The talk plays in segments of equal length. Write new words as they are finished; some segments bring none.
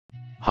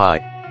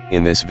Hi,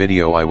 in this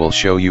video I will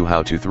show you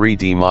how to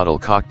 3D model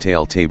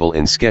cocktail table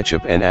in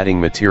Sketchup and adding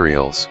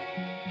materials.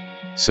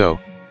 So,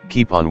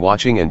 keep on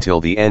watching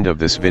until the end of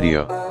this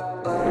video.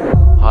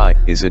 Hi,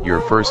 is it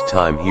your first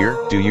time here?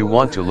 Do you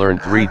want to learn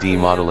 3D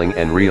modeling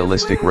and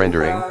realistic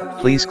rendering?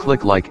 Please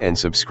click like and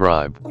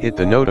subscribe. Hit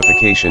the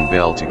notification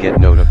bell to get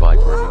notified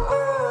for new.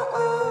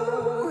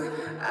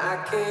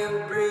 I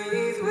can't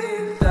breathe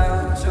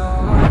without your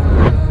love.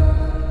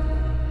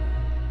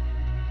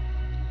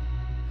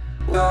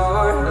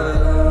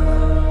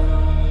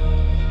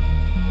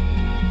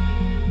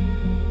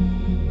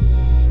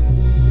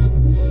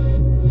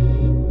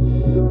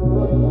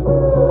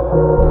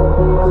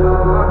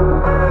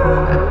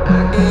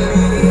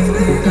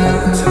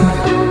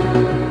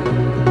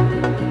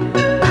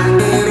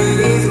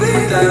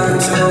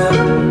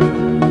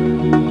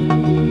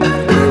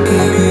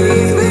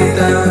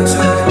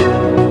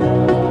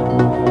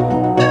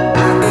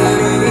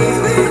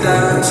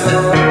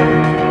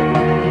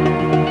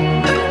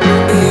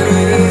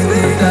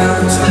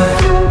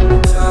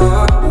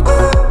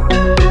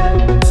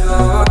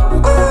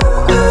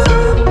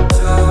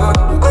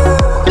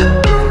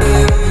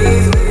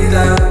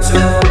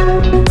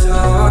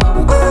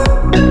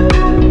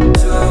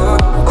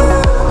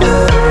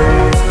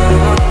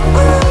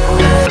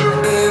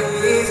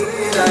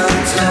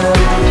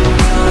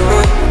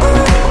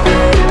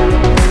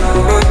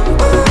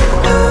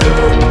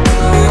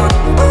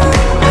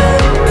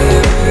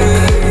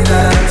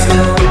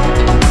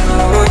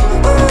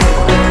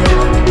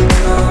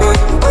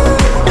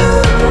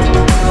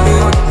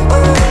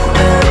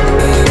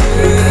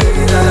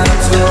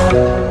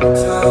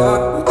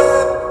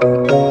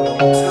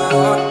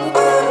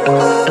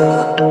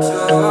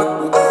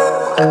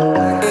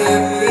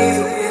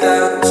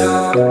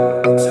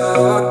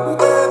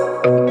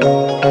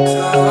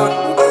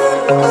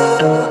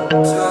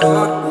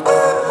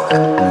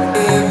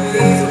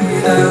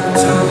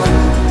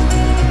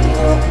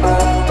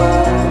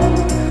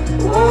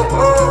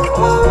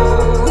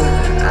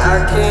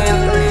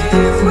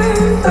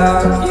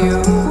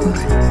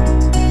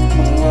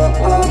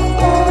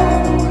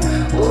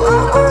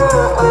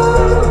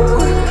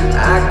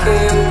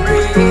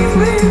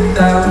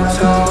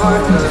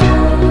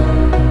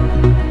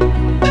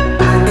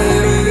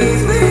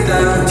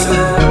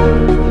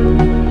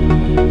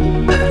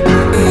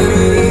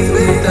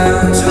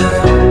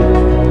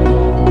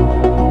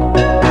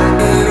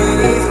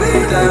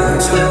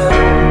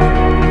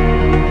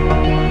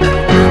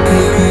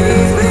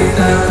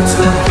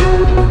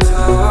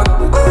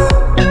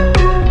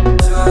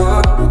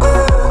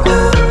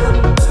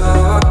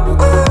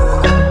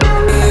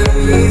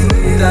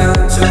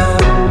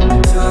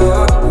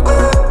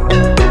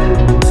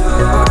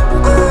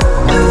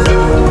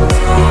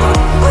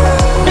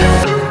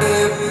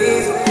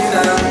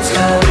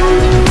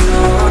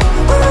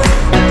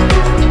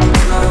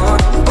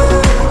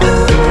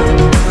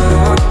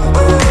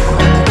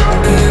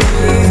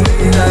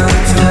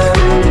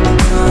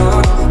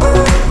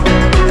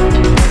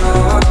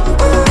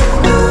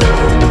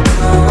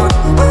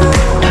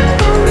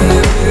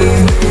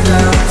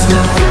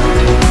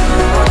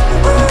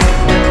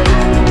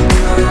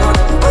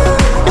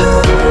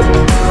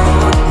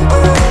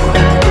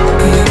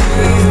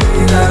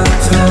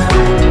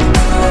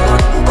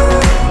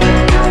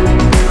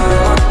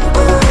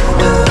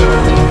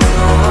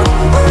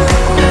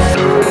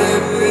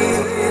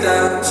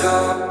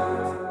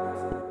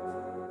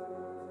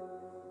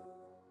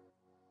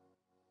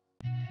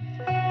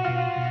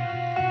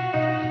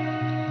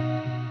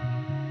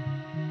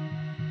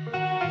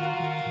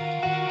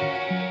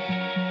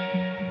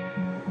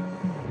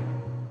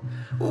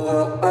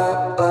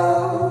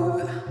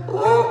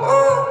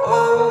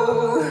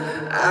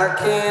 I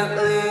can't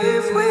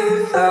live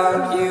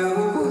without you.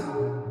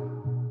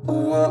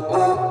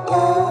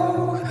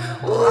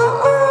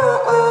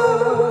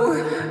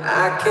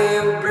 I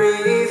can't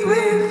breathe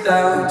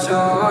without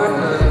your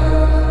love.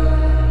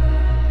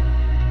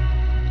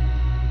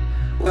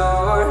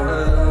 Your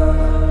love.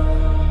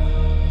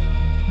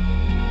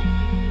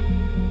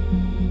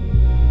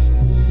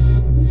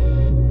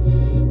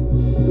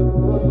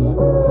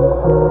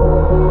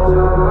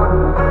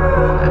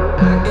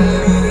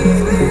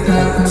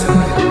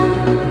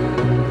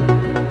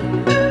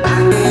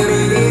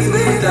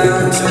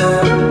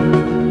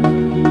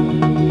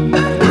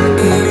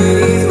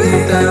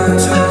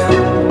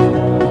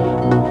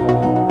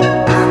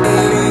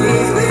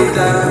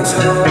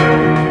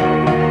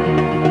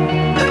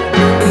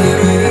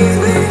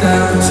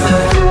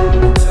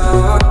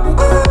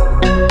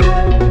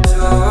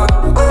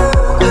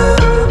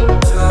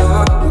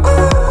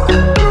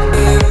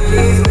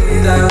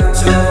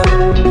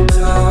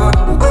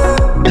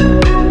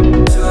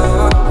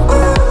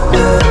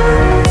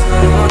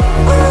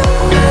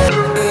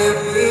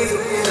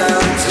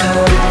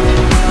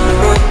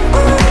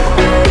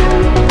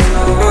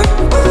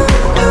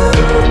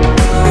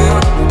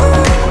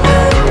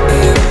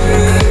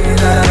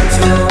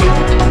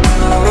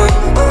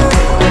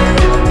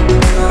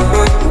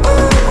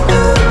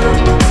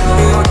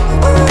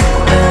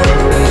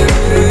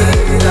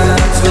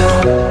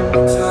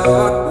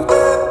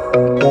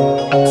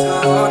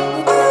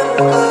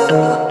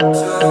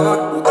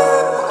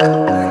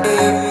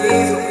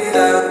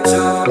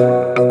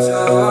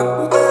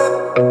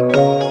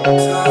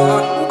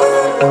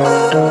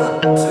 I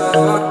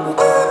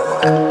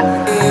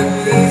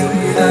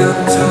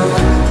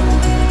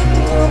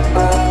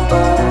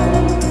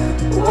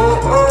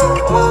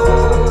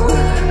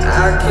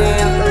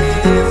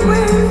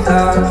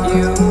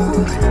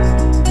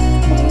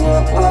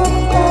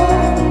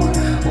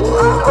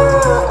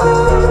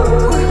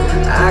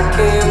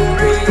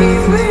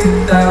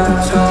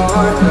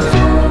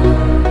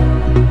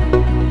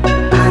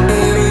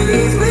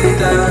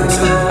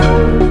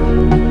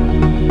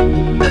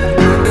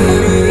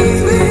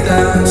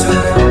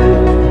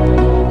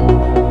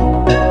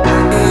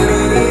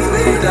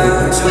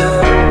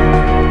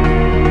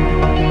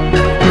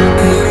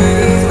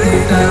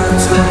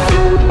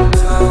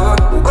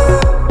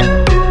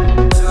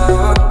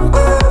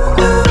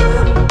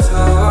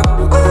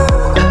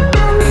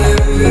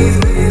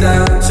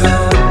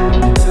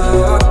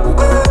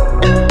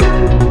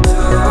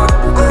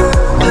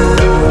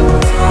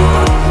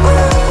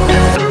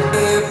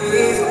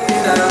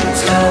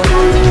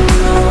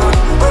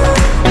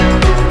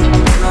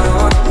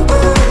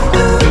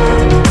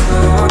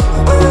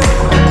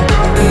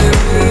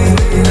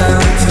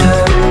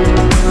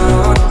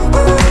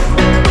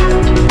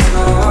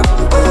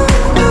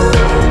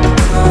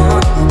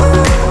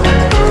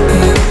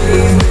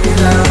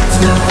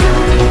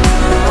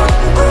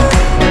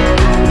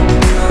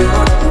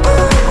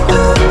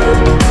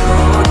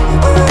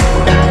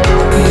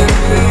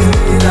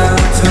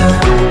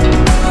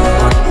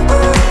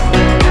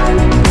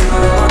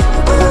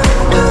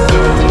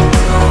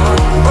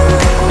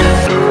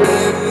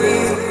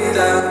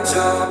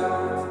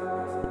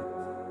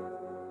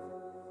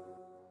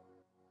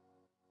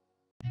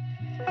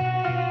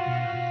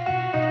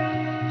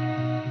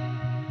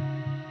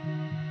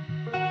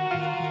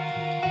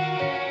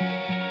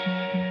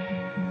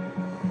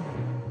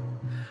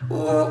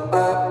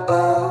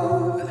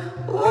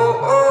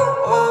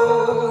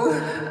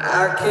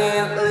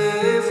can't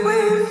live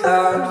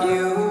without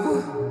you.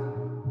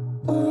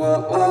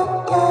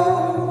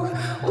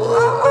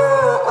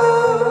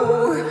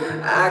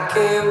 I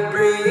can't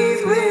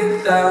breathe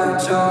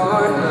without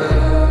your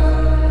love.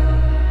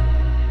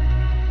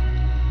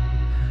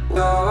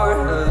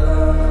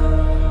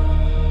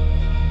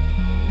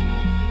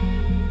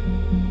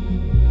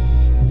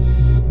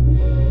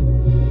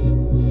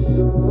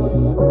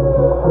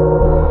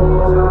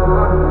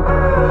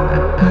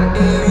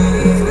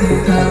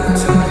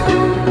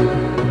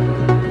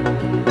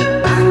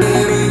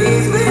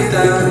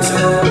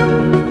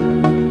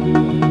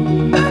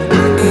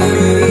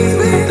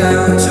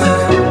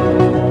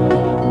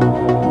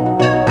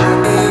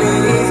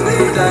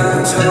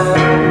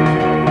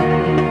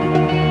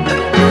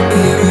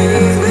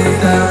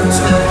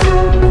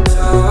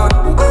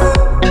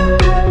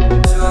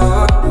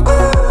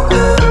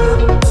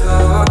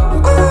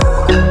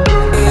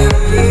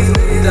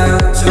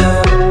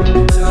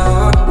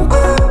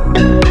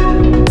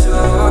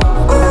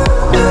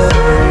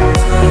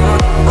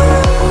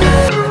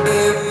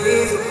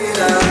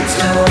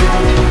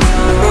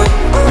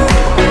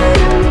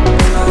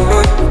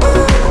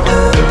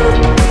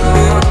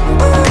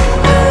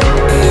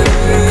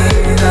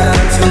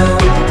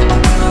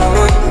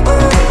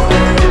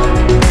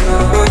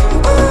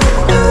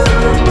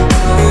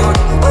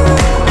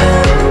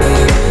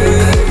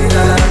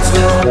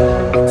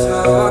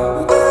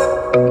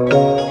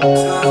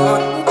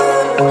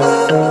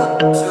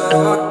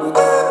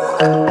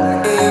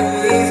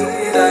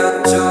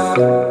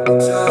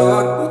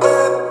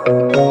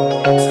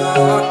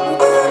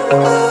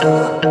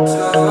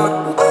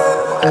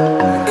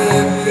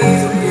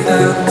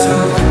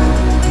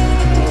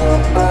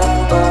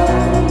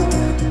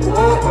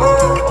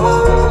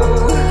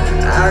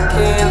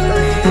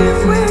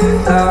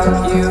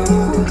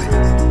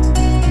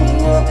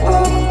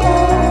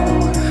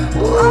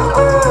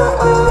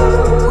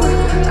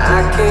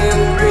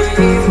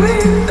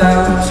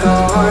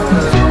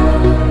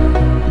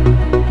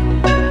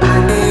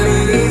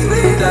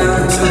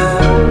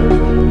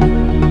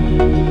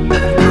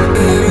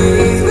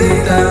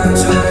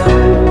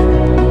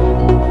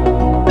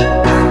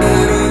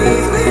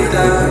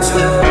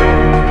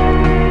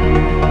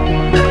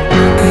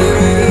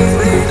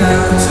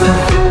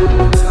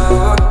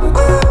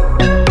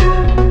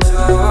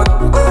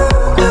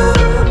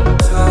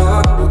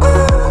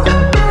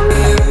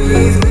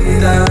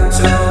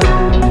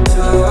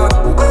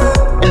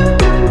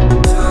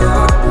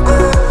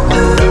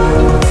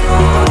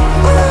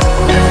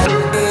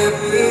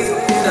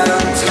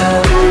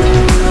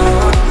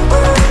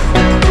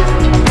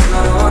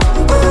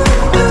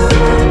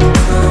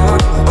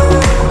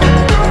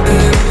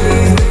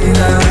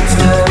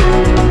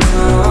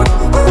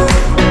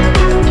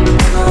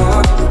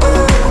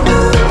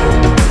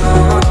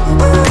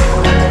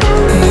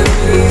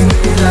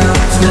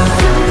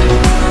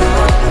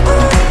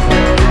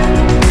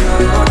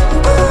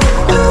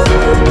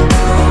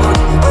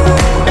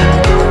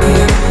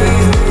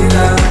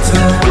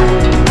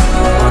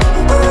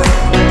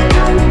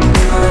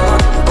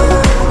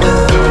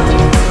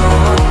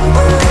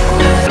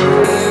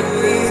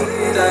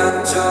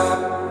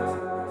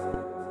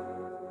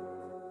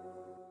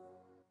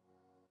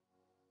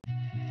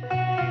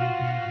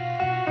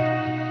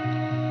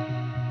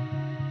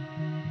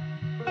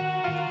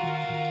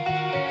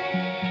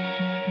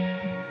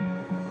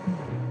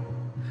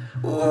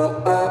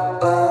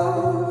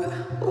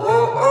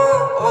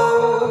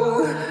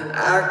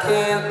 I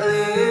can't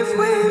live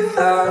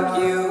without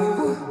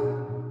you.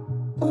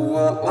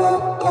 Whoa,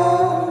 oh,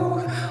 oh,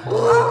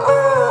 whoa,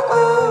 oh,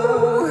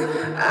 oh.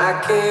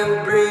 I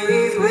can't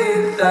breathe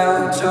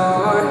without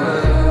your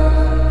love.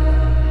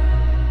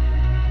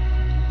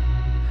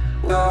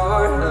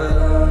 Your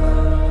love.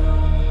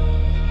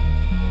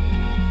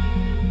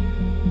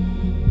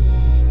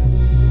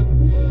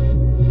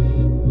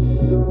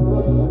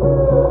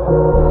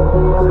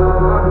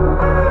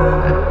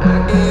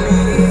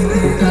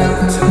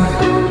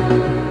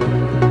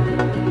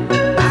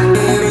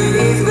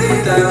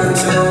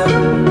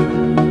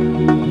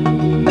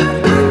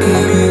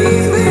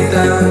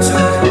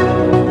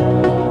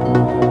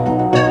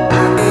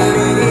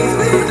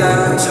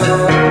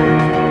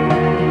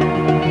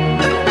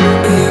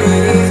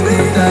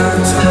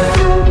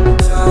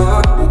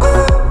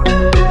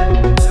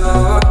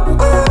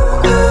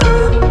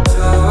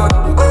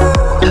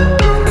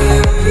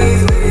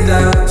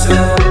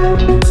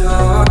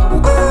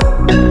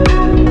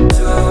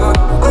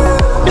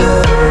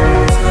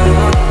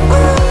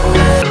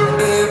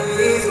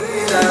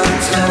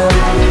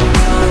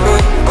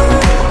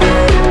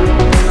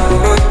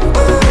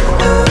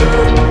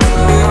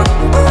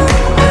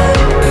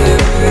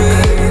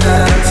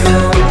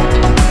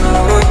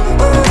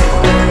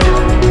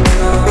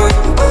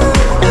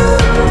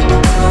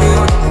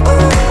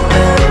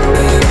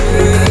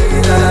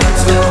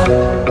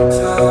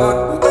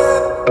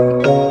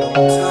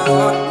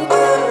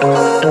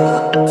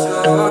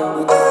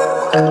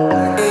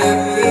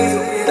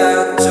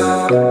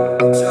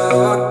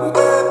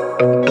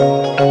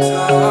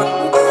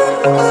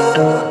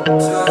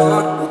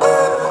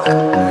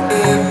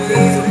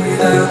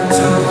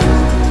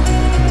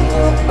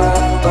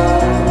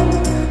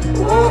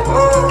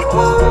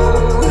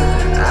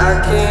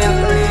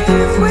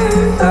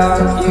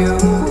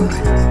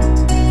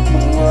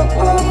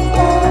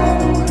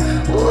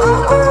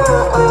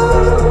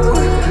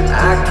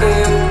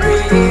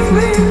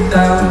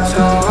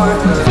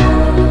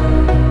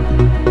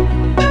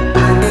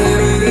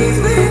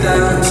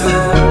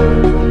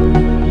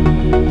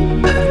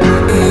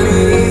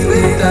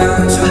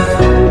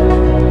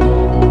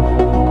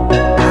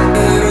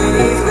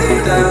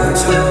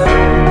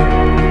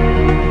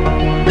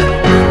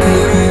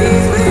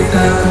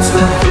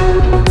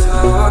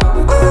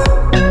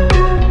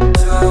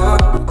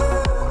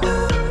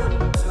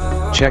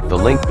 Check the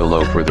link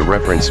below for the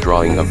reference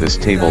drawing of this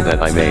table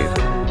that I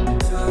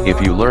made.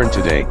 If you learned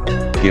today,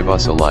 give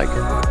us a like.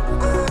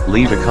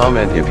 Leave a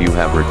comment if you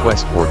have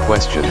request or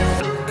question.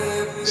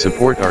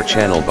 Support our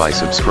channel by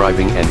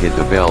subscribing and hit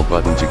the bell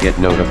button to get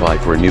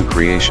notified for new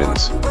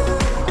creations.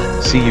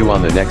 See you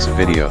on the next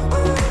video.